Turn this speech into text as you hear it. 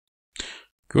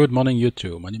Good morning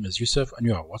YouTube, my name is Yusuf and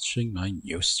you are watching my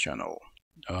news channel.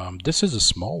 This is a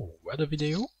small weather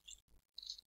video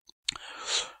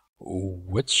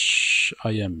which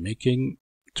I am making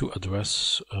to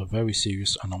address a very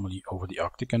serious anomaly over the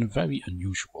Arctic and a very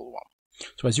unusual one.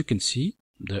 So as you can see,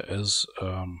 there is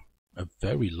a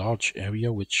very large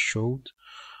area which showed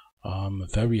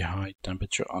very high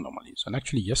temperature anomalies. And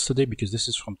actually yesterday, because this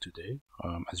is from today,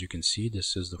 as you can see,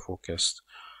 this is the forecast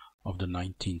of the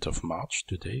 19th of March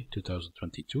today,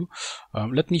 2022.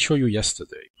 Let me show you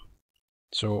yesterday.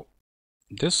 So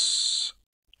this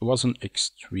was an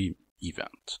extreme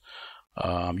event.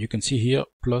 You can see here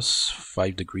plus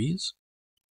 5 degrees.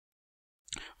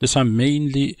 This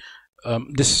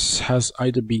has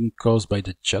either been caused by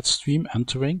the jet stream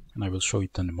entering, and I will show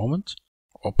it in a moment,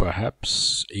 or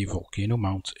perhaps a volcano,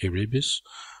 Mt Erebus,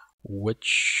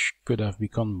 which could have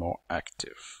become more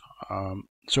active.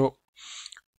 So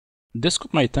this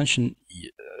got my attention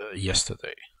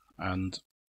yesterday, and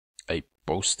I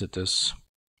posted this,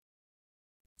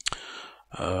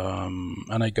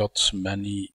 and I got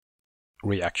many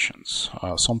reactions.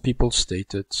 Some people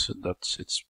stated that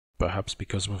it's perhaps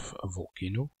because of a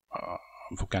volcano,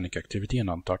 volcanic activity in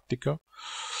Antarctica,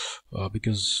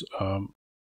 because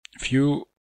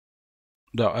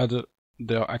there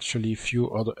are actually few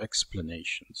other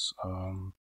explanations.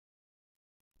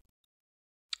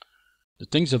 The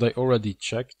things that I already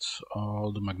checked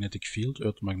are the magnetic field,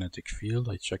 Earth magnetic field.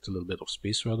 I checked a little bit of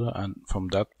space weather, and from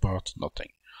that part, nothing.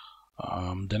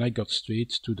 Then I got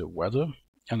straight to the weather,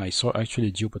 and I saw actually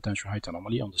a geopotential height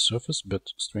anomaly on the surface,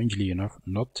 but strangely enough,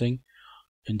 nothing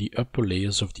in the upper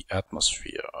layers of the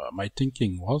atmosphere. My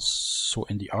thinking was, so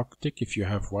in the Arctic, if you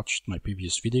have watched my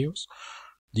previous videos,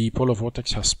 the polar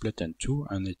vortex has split in two,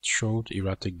 and it showed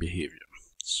erratic behavior.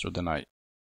 So then I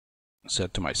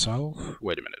said to myself,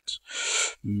 wait a minute,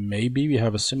 maybe we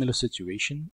have a similar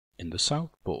situation in the South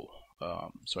Pole.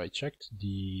 So I checked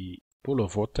the polar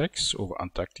vortex over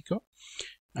Antarctica,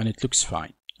 and it looks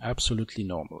fine, absolutely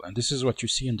normal. And this is what you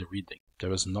see in the reading.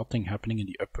 There is nothing happening in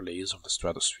the upper layers of the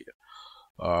stratosphere.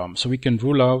 So we can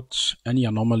rule out any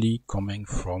anomaly coming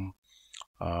from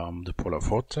the polar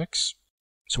vortex.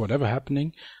 So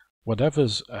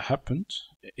whatever's happened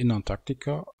in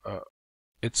Antarctica,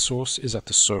 its source is at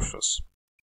the surface.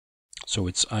 So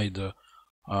it's either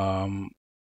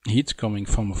heat coming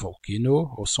from a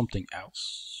volcano or something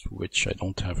else, which I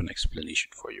don't have an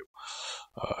explanation for you,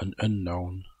 an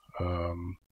unknown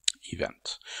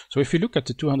event. So if you look at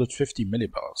the 250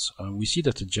 millibars, we see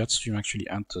that the jet stream actually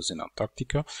enters in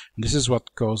Antarctica, and this is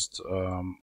what caused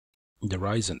the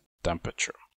rise in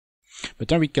temperature. But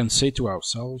then we can say to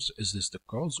ourselves, is this the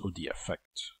cause or the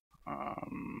effect?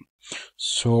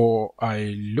 So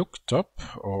I looked up,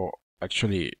 or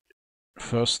actually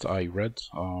first I read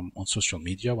on social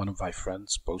media, one of my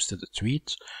friends posted a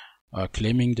tweet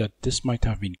claiming that this might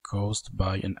have been caused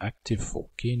by an active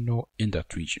volcano in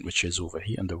that region, which is over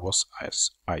here in the Ross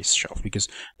ice shelf, because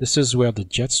this is where the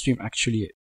jet stream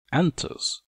actually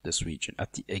enters this region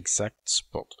at the exact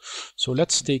spot. So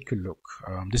let's take a look.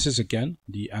 This is again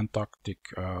the Antarctic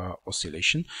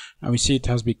oscillation, and we see it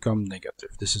has become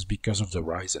negative. This is because of the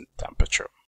rise in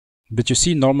temperature. But you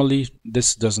see, normally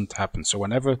this doesn't happen. So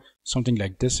whenever something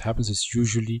like this happens, it's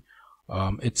usually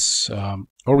its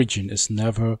origin is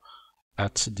never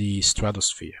at the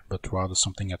stratosphere, but rather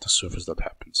something at the surface that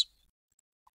happens.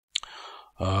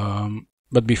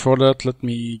 But before that, let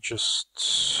me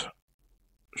just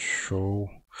show.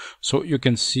 So you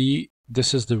can see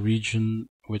this is the region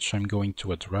which I'm going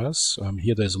to address.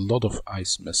 Here there's a lot of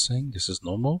ice missing. This is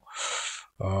normal.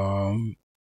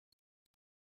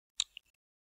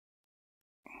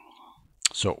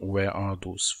 So where are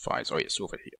those files? Oh yes,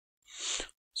 over here.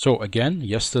 So again,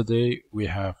 yesterday we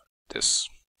have this.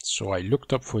 So I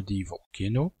looked up for the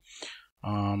volcano,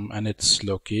 and it's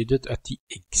located at the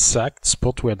exact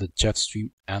spot where the jet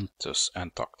stream enters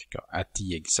Antarctica, at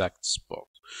the exact spot.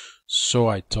 So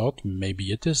I thought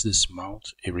maybe it is this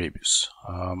Mt Erebus.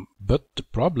 But the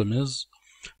problem is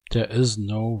there is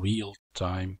no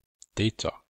real-time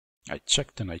data. I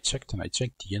checked and I checked and I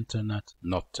checked the internet,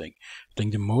 nothing. I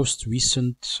think the most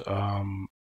recent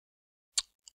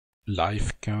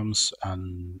live cams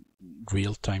and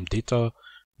real-time data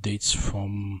dates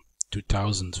from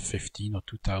 2015 or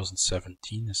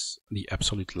 2017 is the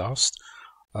absolute last.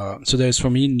 So there's for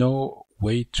me no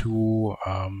way to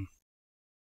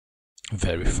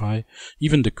verify.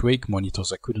 Even the quake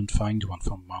monitors, I couldn't find one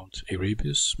from Mt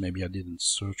Erebus. Maybe I didn't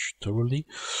search thoroughly.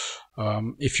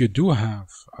 If you do have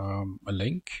a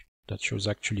link that shows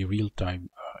actually real-time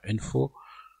info,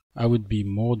 I would be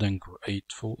more than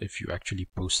grateful if you actually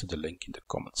posted a link in the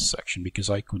comments section, because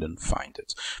I couldn't find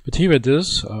it. But here it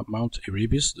is, Mt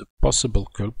Erebus, the possible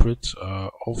culprit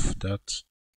of that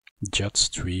jet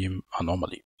stream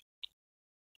anomaly.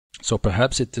 So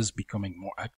perhaps it is becoming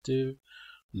more active,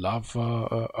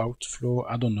 lava outflow,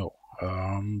 I don't know.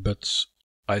 But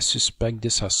I suspect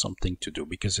this has something to do,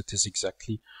 because it is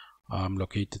exactly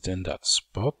located in that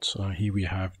spot. Here we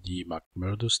have the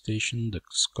McMurdo station, the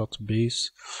Scott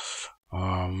base.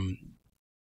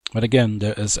 But again,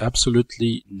 there is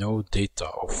absolutely no data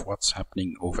of what's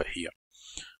happening over here.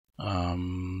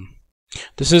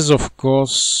 This is of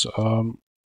course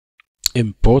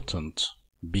important,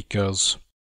 because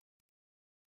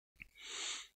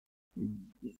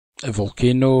a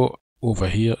volcano over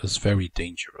here is very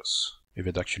dangerous if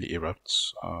it actually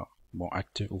erupts more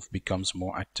active, or becomes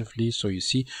more actively. So you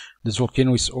see, this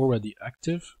volcano is already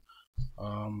active,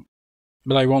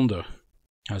 but I wonder,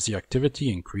 has the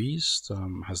activity increased?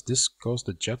 Has this caused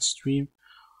the jet stream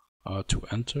to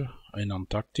enter in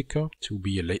Antarctica to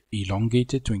be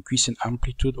elongated, to increase in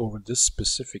amplitude over this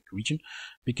specific region?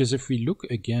 Because if we look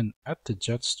again at the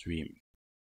jet stream,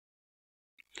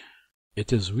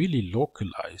 it is really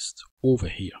localized over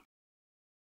here.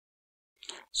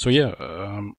 So yeah,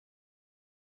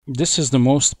 this is the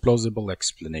most plausible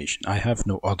explanation. I have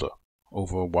no other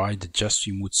over why the jet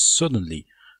stream would suddenly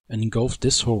engulf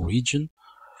this whole region,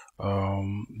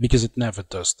 because it never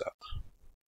does that.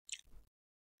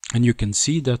 And you can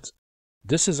see that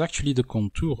this is actually the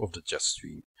contour of the jet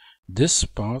stream. This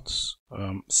part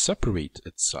separate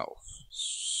itself.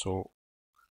 So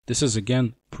this is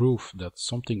again proof that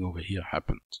something over here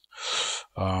happened.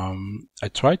 I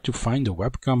tried to find a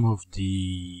webcam of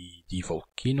the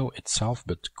volcano itself,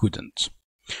 but couldn't.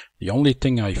 The only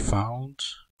thing I found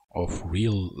of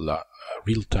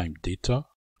real-time data,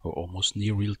 or almost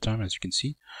near real-time, as you can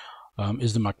see,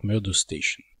 is the McMurdo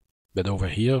station. But over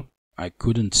here, I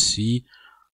couldn't see.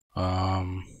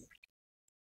 You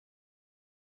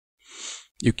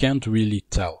can't really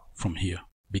tell from here,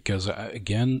 because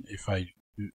again, if I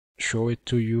show it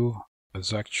to you,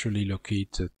 it's actually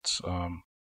located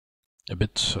a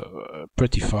bit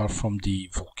pretty far from the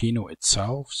volcano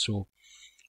itself. So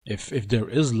if there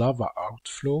is lava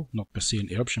outflow, not per se an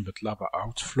eruption, but lava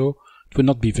outflow, it will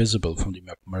not be visible from the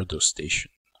McMurdo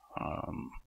station.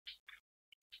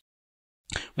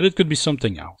 But it could be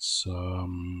something else.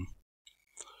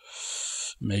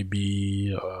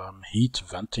 Maybe heat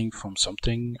venting from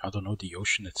something, I don't know, the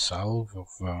ocean itself, of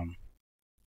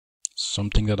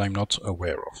something that I'm not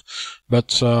aware of.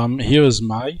 But here is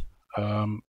my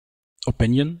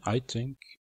opinion. I think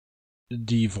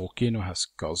the volcano has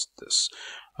caused this.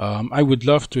 I would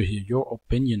love to hear your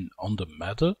opinion on the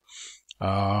matter.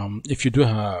 If you do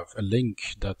have a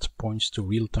link that points to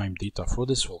real-time data for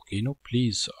this volcano,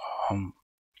 please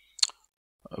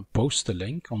post the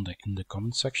link in the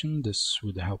comment section. This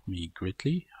would help me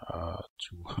greatly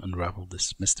to unravel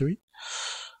this mystery.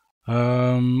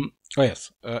 Oh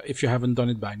yes, if you haven't done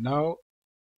it by now,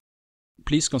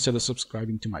 please consider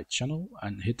subscribing to my channel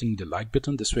and hitting the like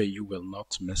button. This way you will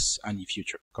not miss any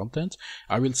future content.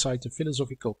 I will cite a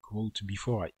philosophical quote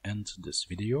before I end this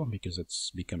video, because it's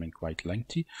becoming quite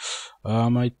lengthy.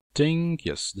 I think,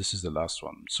 yes, this is the last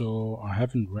one. So I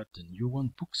haven't read the new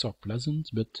one. Books are pleasant,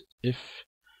 but if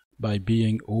by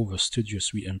being over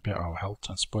studious we impair our health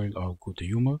and spoil our good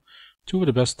humor, two of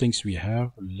the best things we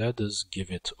have, let us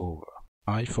give it over.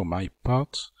 I, for my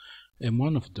part, am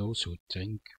one of those who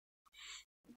think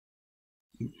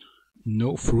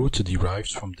no fruit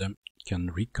derived from them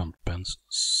can recompense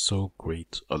so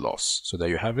great a loss. So there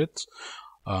you have it.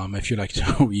 If you like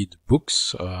to read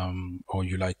books or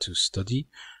you like to study,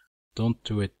 don't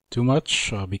do it too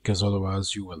much, because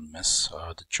otherwise you will miss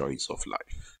the joys of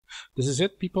life. This is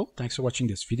it, people. Thanks for watching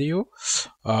this video.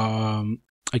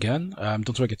 Again,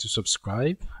 don't forget to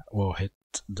subscribe or hit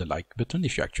the like button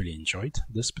if you actually enjoyed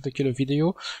this particular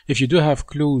video. If you do have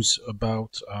clues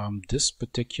about this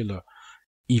particular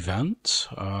event,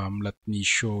 let me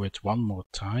show it one more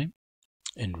time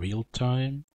in real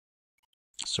time.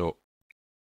 So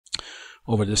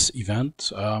over this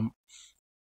event,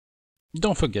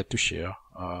 don't forget to share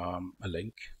a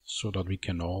link so that we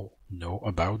can all know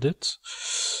about it.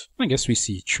 I guess we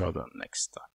see each other next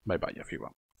time. Bye bye,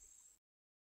 everyone.